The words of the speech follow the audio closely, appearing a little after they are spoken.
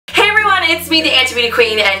everyone, it's me, the Anti-Beauty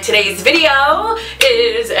Queen, and today's video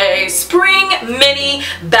is a spring mini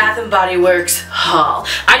Bath & Body Works haul.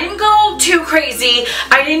 I didn't go too crazy,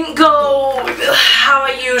 I didn't go how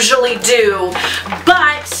I usually do,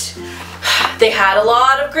 but they had a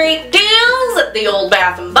lot of great deals at the old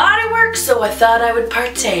Bath & Body Works, so I thought I would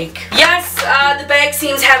partake. Yes, the bag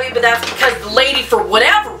seems heavy, but that's because the lady, for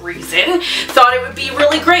whatever reason, thought it would be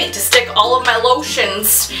really great to stick all of my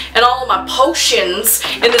lotions and all of my potions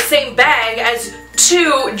in the same bag as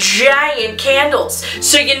two giant candles.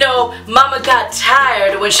 So you know, Mama got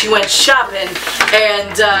tired when she went shopping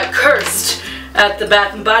and cursed at the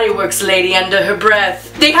Bath & Body Works lady under her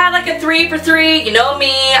breath. They had like a 3 for 3, you know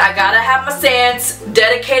me, I gotta have my scents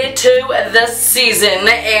dedicated to the season,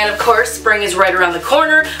 and of course spring is right around the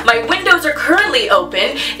corner. My windows are currently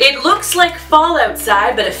open. It looks like fall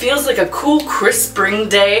outside, but it feels like a cool crisp spring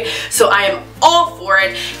day, so I am all for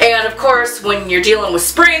it. And of course, when you're dealing with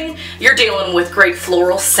spring, you're dealing with great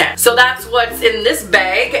floral scent. So that's what's in this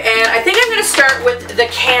bag, and I think I'm gonna start with the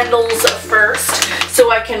candles first,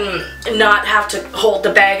 so I can not have to hold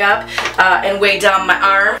the bag up and weigh down my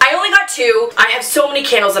arm. I only got 2. I have so many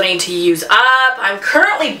candles that I need to use up. I'm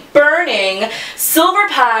currently burning silver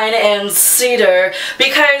pine and cedar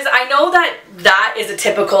because I know that that is a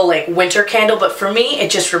typical like winter candle, but for me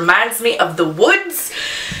it just reminds me of the woods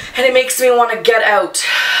and it makes me want to get out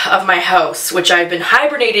of my house, which I've been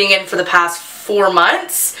hibernating in for the past 4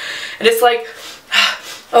 months, and it's like,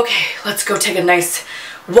 okay, let's go take a nice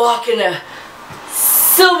walk in a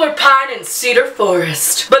silver pine and cedar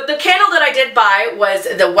forest. But the candle that I did buy was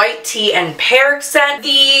the white tea and pear scent.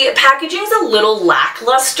 The packaging's a little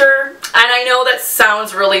lackluster, and I know that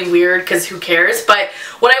sounds really weird because who cares, but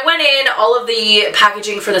when I went in, all of the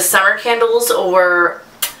packaging for the summer candles were,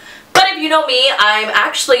 but if you know me, I'm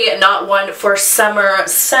actually not one for summer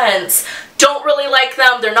scents. Don't really like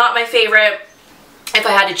them, they're not my favorite. If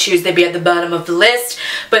I had to choose, they'd be at the bottom of the list.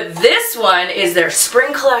 But this one is their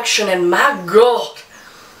spring collection, and my god,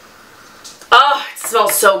 oh, it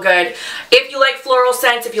smells so good. If you like floral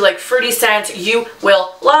scents, if you like fruity scents, you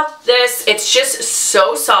will love this. It's just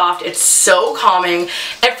so soft, it's so calming,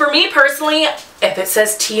 and for me personally, if it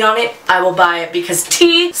says tea on it, I will buy it because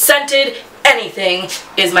tea scented anything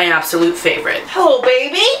is my absolute favorite. Hello,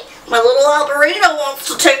 baby. My little Alberino wants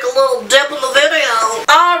to take a little dip in the video.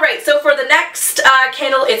 Alright, so for the next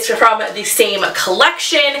candle, it's from the same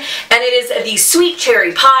collection, and it is the Sweet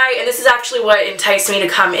Cherry Pie, and this is actually what enticed me to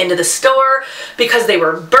come into the store, because they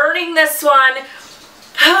were burning this one.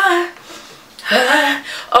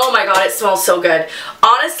 Oh my god, it smells so good.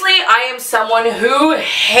 Honestly, I am someone who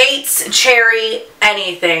hates cherry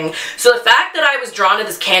anything. So the fact that I was drawn to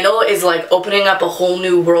this candle is like opening up a whole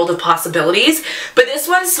new world of possibilities. But this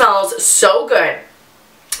one smells so good.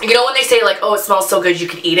 You know when they say like, oh, it smells so good you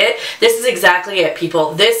could eat it? This is exactly it,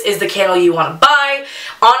 people. This is the candle you want to buy.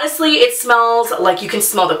 Honestly, it smells like you can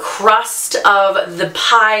smell the crust of the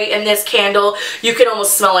pie in this candle. You can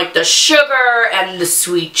almost smell like the sugar and the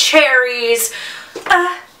sweet cherries.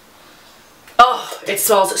 Oh, it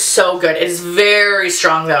smells so good. It is very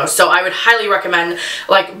strong though, so I would highly recommend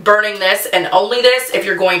like burning this and only this if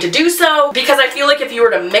you're going to do so, because I feel like if you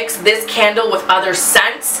were to mix this candle with other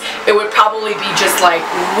scents, it would probably be just like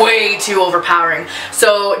way too overpowering.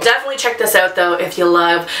 So definitely check this out though if you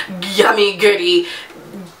love yummy goody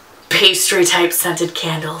pastry type scented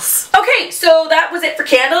candles. Okay, so that was it for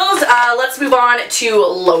candles. Let's move on to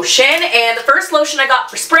lotion, and the first lotion I got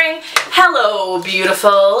for spring, Hello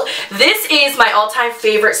Beautiful. This is my all-time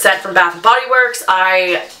favorite scent from Bath & Body Works.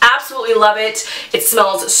 I absolutely love it. It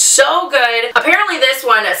smells so good. Apparently this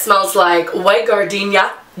one smells like white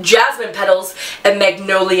gardenia, jasmine petals, and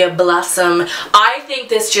magnolia blossom. I think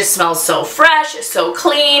this just smells so fresh, so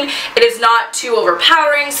clean. It is not too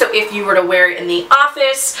overpowering, so if you were to wear it in the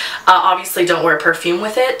office, obviously don't wear perfume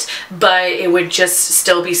with it, but it would just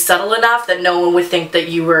still be subtle enough that no one would think that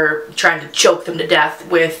you were trying to choke them to death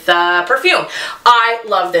with perfume. I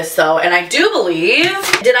love this though, and I do believe,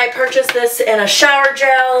 did I purchase this in a shower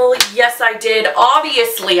gel? Yes, I did.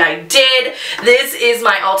 Obviously I did. This is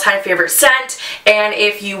my all-time favorite scent, and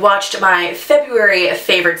if you watched my February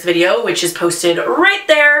favorites video, which is posted right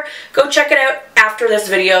there, go check it out after this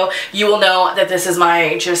video. You will know that this is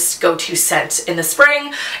my just go-to scent in the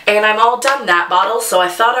spring, and I'm all done that bottle, so I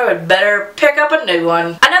thought I would better pick up a new one.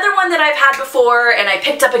 Another one that I've had before and I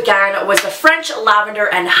picked up again was the French Lavender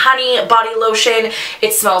and Honey Body Lotion.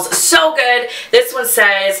 It smells so good. This one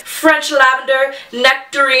says French Lavender,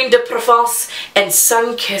 Nectarine de Provence, and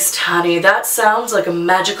Sun-Kissed Honey. That sounds like a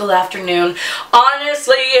magical afternoon. Honestly,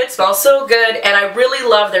 seriously, it smells so good. And I really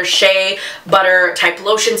love their shea butter type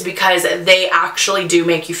lotions because they actually do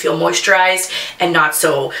make you feel moisturized and not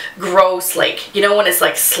so gross, like, you know, when it's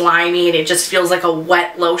like slimy and it just feels like a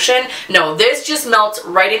wet lotion. No, this just melts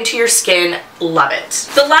right into your skin. Love it.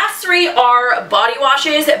 The last three are body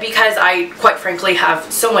washes because I quite frankly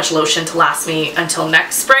have so much lotion to last me until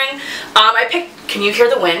next spring. I picked, can you hear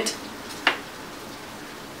the wind?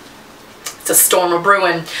 It's a storm of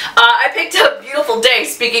brewing. I picked a beautiful day,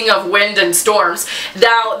 speaking of wind and storms.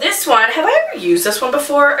 Now this one, have I ever used this one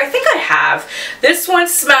before? I think I have. This one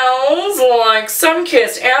smells like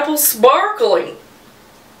sun-kissed apple sparkling.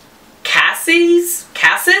 Cassis?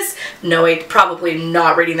 No, wait, probably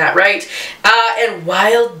not reading that right. And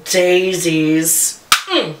wild daisies.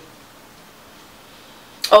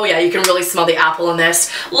 Oh yeah, you can really smell the apple in this.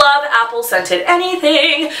 Love apple scented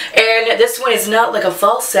anything. And this one is not like a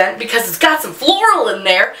fall scent because it's got some floral in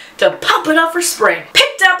there to pump it up for spring.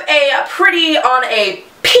 Picked up a pretty on a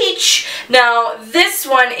peach. Now this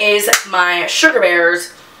one is my Sugar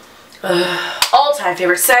Bear's all-time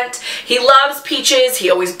favorite scent. He loves peaches. He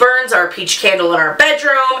always burns our peach candle in our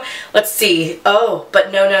bedroom. Let's see. Oh,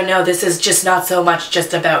 but no. This is just not so much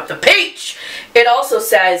just about the peach. It also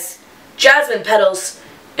says jasmine petals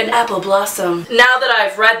and apple blossom. Now that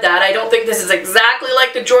I've read that, I don't think this is exactly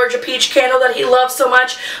like the Georgia peach candle that he loves so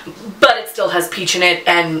much, but it still has peach in it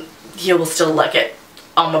and you will still like it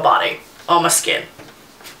on my body, on my skin.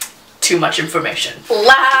 Too much information.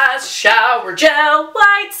 Last shower gel,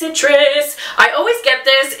 white citrus. I always get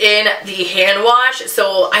this in the hand wash,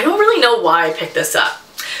 so I don't really know why I picked this up.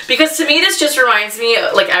 Because to me this just reminds me,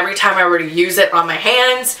 like every time I were to use it on my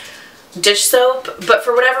hands, dish soap, but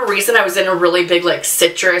for whatever reason I was in a really big like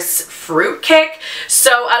citrus fruit kick.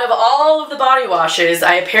 So out of all of the body washes,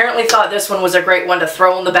 I apparently thought this one was a great one to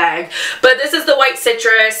throw in the bag. But this is the white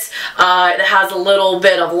citrus. It has a little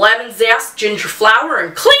bit of lemon zest, ginger flower,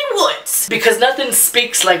 and clean woods. Because nothing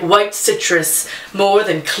speaks like white citrus more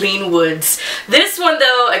than clean woods. This one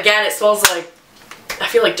though, again, it smells like, I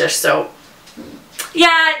feel like dish soap.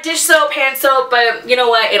 Yeah, dish soap, hand soap, but you know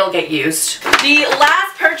what? It'll get used. The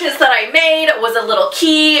last purchase that I made was a little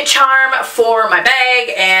key charm for my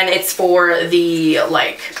bag, and it's for the,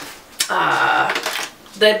 like, come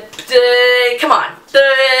on, the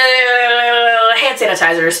hand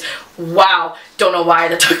sanitizers. Wow, don't know why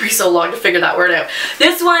that took me so long to figure that word out.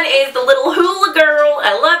 This one is the little hula girl.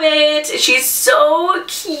 I love it. She's so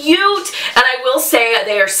cute. And I will say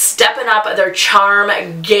they are stepping up their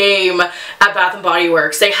charm game at Bath & Body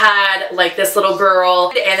Works. They had like this little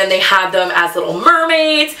girl, and then they had them as little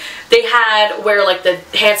mermaids. They had where like the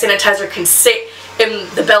hand sanitizer can sit in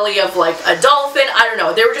the belly of like a dolphin. I don't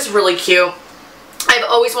know. They were just really cute. I've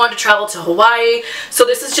always wanted to travel to Hawaii, so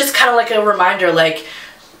this is just kind of like a reminder, like,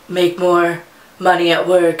 make more money at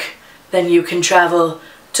work, then you can travel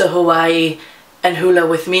to Hawaii and hula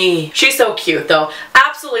with me. She's so cute though.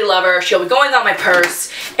 Absolutely love her. She'll be going on my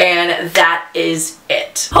purse, and that is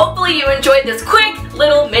it. Hopefully you enjoyed this quick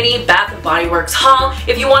little mini Bath & Body Works haul.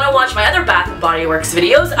 If you want to watch my other Bath & Body Works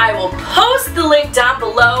videos, I will post the link down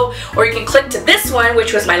below, or you can click to this one,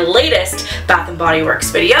 which was my latest Bath & Body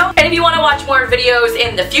Works video. And if you want to watch more videos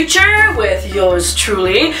in the future with yours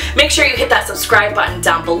truly, make sure you hit that subscribe button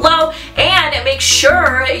down below, and make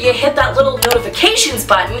sure you hit that little notifications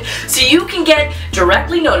button so you can get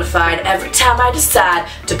directly notified every time I decide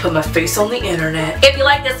to put my face on the internet. If you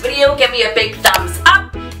like this video, give me a big thumbs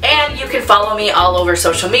up, and you can follow me all over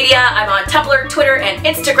social media. I'm on Tumblr, Twitter, and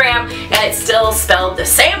Instagram, and it's still spelled the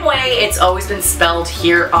same way it's always been spelled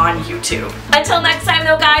here on YouTube. Until next time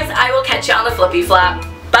though guys, I will catch you on the flippy flap.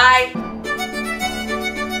 Bye!